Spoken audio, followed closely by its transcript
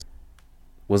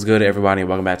What's good, everybody, and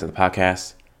welcome back to the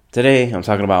podcast. Today, I'm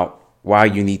talking about why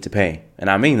you need to pay, and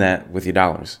I mean that with your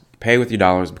dollars. Pay with your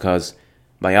dollars because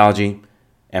biology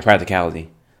and practicality.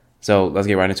 So let's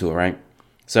get right into it, right?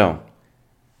 So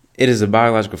it is a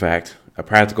biological fact, a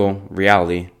practical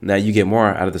reality, that you get more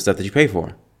out of the stuff that you pay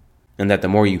for, and that the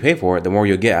more you pay for it, the more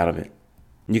you'll get out of it.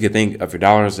 You can think of your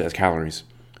dollars as calories.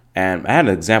 And I had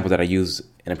an example that I used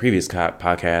in a previous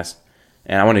podcast,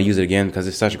 and I want to use it again because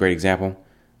it's such a great example.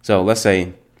 So let's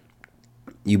say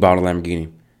you bought a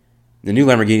Lamborghini. The new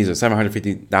Lamborghinis are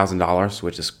 $750,000,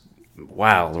 which is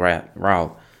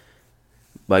wild.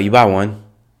 But you buy one,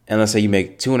 and let's say you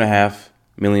make $2.5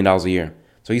 million a year.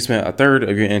 So you spent a third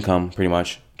of your income pretty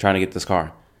much trying to get this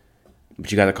car.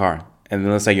 But you got the car. And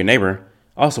then let's say your neighbor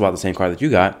also bought the same car that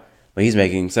you got, but he's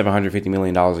making $750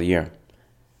 million a year.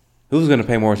 Who's going to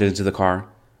pay more attention to the car?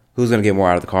 Who's going to get more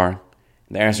out of the car?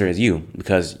 The answer is you,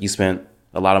 because you spent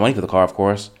a lot of money for the car, of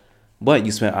course, but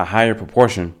you spent a higher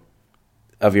proportion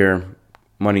of your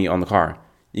money on the car.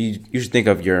 You should think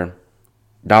of your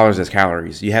dollars as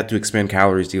calories. You have to expend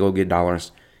calories to go get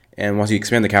dollars, and once you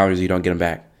expend the calories, you don't get them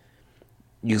back.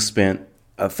 You spent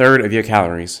a third of your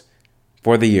calories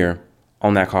for the year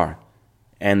on that car,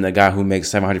 and the guy who makes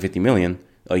 $750 million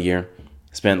a year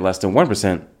spent less than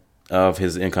 1% of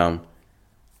his income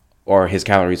or his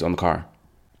calories on the car.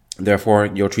 Therefore,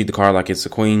 you'll treat the car like it's a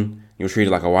queen. You'll treat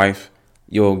it like a wife.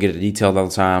 You'll get it detailed all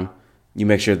the time. You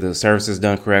make sure the service is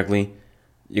done correctly.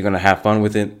 You're going to have fun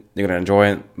with it. You're going to enjoy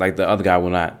it like the other guy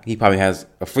will not. He probably has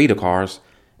a fleet of cars,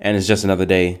 and it's just another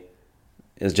day.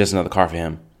 It's just another car for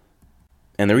him.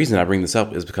 And the reason I bring this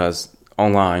up is because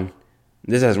online,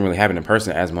 this hasn't really happened in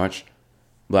person as much,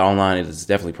 but online it is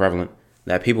definitely prevalent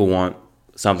that people want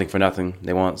something for nothing.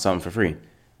 They want something for free.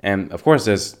 And of course,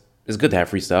 it's good to have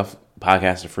free stuff.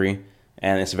 Podcasts are free,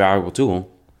 and it's a valuable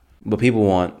tool. But people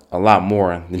want a lot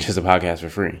more than just a podcast for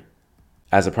free.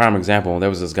 As a prime example, there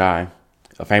was this guy,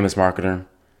 a famous marketer.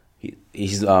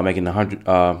 He's making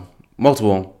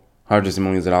multiple hundreds of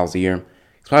millions of dollars a year.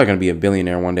 He's probably going to be a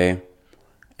billionaire one day.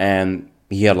 And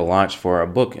he held a launch for a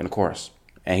book and a course.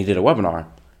 And he did a webinar.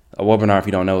 A webinar, if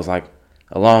you don't know, is like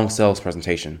a long sales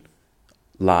presentation.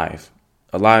 A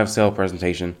live sales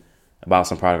presentation about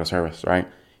some product or service, right?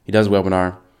 He does a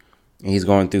webinar, and he's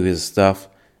going through his stuff,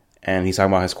 and he's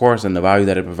talking about his course and the value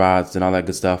that it provides and all that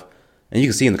good stuff. And you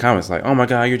can see in the comments like, oh my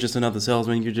God, you're just another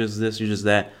salesman. You're just this, you're just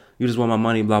that. You just want my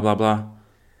money, blah, blah, blah.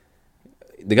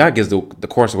 The guy gives the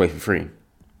course away for free,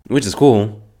 which is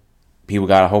cool. People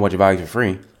got a whole bunch of value for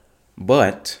free.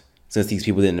 But since these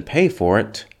people didn't pay for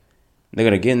it, they're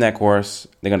going to get in that course.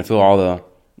 They're going to feel all the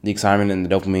excitement and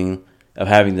the dopamine of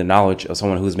having the knowledge of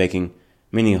someone who's making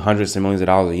many hundreds of millions of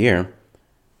dollars a year.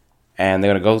 And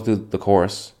they're going to go through the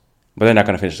course, but they're not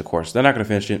going to finish the course. They're not going to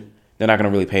finish it. They're not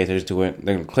going to really pay attention to it.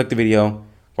 They're going to click the video,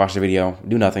 watch the video,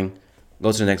 do nothing.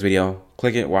 Go to the next video,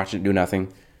 click it, watch it, do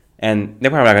nothing. And they're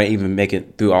probably not going to even make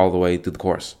it through all the way through the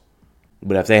course.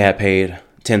 But if they had paid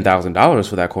 $10,000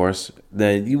 for that course,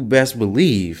 then you best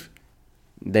believe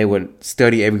they would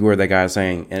study every word that guy is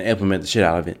saying and implement the shit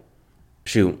out of it.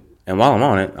 Shoot. And while I'm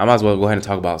on it, I might as well go ahead and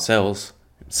talk about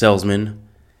salesmen,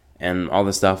 and all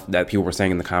the stuff that people were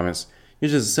saying in the comments. You're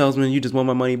just a salesman. You just want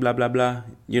my money, blah, blah, blah.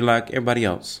 You're like everybody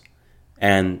else.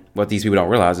 And what these people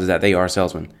don't realize is that they are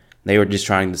salesmen. They were just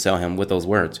trying to sell him with those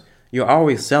words. You're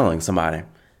always selling somebody.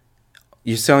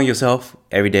 You're selling yourself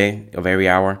every day of every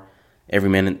hour, every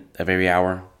minute of every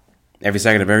hour, every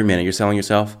second of every minute. You're selling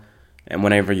yourself. And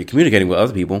whenever you're communicating with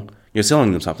other people, you're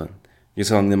selling them something. You're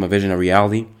selling them a vision of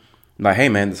reality. Like, hey,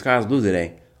 man, the sky's blue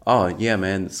today. Oh, yeah,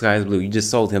 man, the sky's blue. You just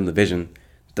sold him the vision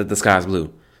that the sky's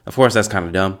blue. Of course, that's kind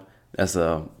of dumb. That's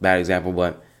a bad example,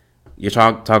 but you're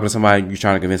talking to somebody, you're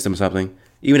trying to convince them of something.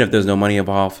 Even if there's no money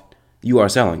involved, you are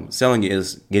selling. Selling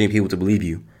is getting people to believe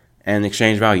you and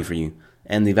exchange value for you.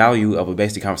 And the value of a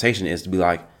basic conversation is to be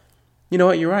like, you know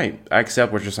what, you're right. I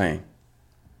accept what you're saying.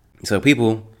 So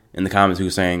people in the comments who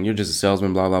are saying, you're just a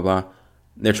salesman, blah, blah, blah,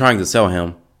 they're trying to sell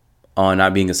him on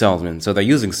not being a salesman. So they're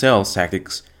using sales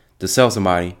tactics to sell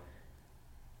somebody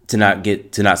to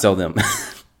not sell them.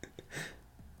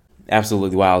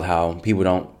 Absolutely wild how people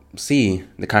don't see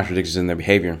the contradictions in their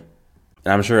behavior.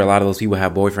 And I'm sure a lot of those people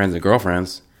have boyfriends and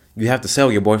girlfriends. You have to sell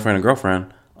your boyfriend and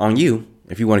girlfriend on you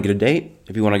if you want to get a date,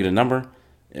 if you want to get a number,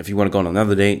 if you want to go on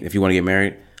another date, if you want to get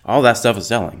married. All that stuff is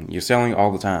selling. You're selling all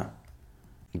the time.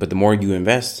 But the more you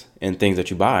invest in things that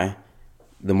you buy,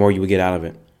 the more you will get out of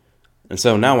it. And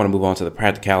so now I want to move on to the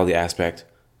practicality aspect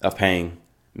of paying,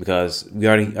 because we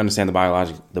already understand the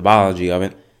biology of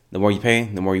it. The more you pay,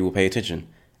 the more you will pay attention.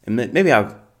 And maybe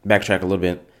I'll backtrack a little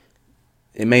bit.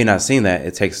 It may not seem that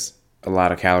it takes a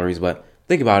lot of calories, but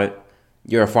think about it.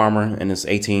 you're a farmer in this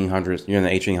 1800s, you're in the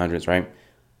 1800s, right?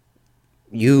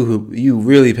 You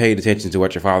really paid attention to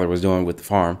what your father was doing with the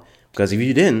farm, because if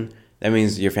you didn't, that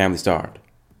means your family starved.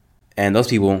 And those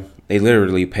people, they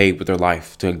literally paid with their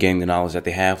life to gain the knowledge that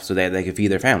they have so that they can feed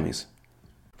their families.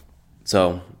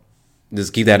 So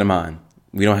just keep that in mind.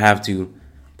 We don't have to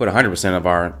put 100% of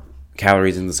our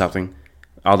calories into something,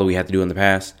 although we had to do in the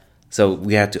past. So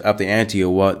we have to up the ante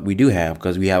of what we do have,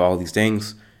 because we have all these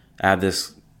things. I have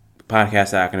this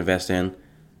podcast that I can invest in,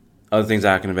 other things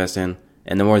that I can invest in,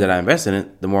 and the more that I invest in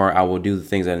it, the more I will do the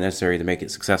things that are necessary to make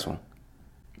it successful.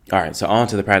 All right, so on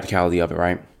to the practicality of it,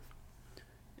 right?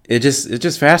 It's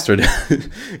just faster.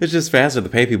 It's just faster to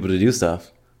pay people to do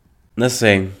stuff. Let's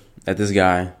say that this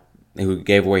guy who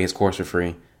gave away his course for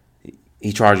free,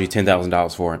 he charged you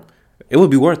 $10,000 for it. It would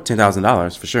be worth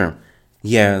 $10,000 for sure.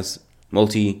 He has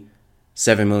 $7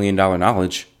 million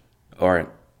knowledge, or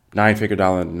nine-figure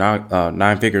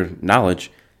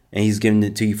knowledge, and he's giving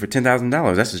it to you for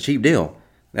 $10,000. That's a cheap deal.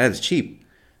 That is cheap.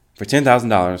 For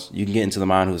 $10,000, you can get into the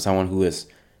mind of someone who is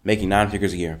making 9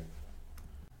 figures a year.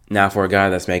 Now, for a guy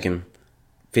that's making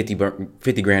 50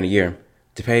 grand a year,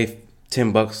 to pay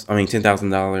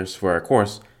 $10,000 for a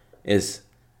course is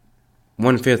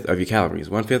 1/5 of your calories.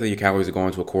 1/5 of your calories are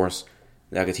going to a course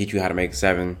that can teach you how to make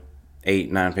 7,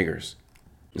 8, 9 figures.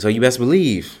 So you best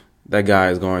believe that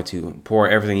guy is going to pour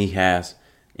everything he has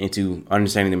into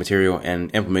understanding the material and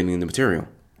implementing the material.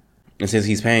 And since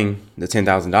he's paying the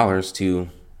 $10,000 to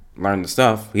learn the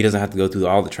stuff, he doesn't have to go through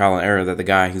all the trial and error that the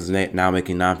guy who's now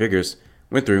making 9 figures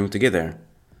went through to get there.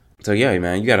 So yeah,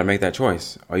 man, you got to make that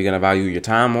choice. Are you going to value your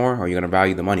time more, or are you going to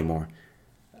value the money more?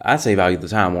 I'd say value the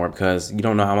time more, because you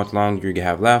don't know how much longer you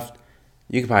have left.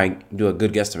 You can probably do a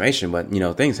good guesstimation, but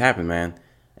things happen, man,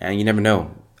 and you never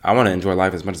know. I want to enjoy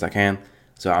life as much as I can,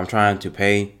 so I'm trying to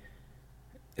pay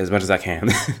as much as I can.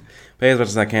 Pay as much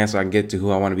as I can so I can get to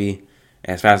who I want to be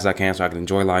as fast as I can, so I can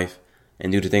enjoy life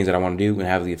and do the things that I want to do and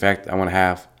have the effect I want to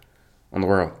have on the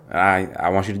world. I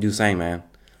want you to do the same, man.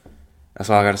 That's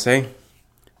all I got to say.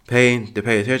 Pay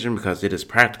attention, because it is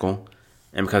practical,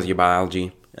 and because of your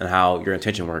biology and how your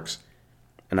intention works.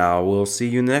 And I will see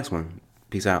you in the next one.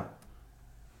 Peace out.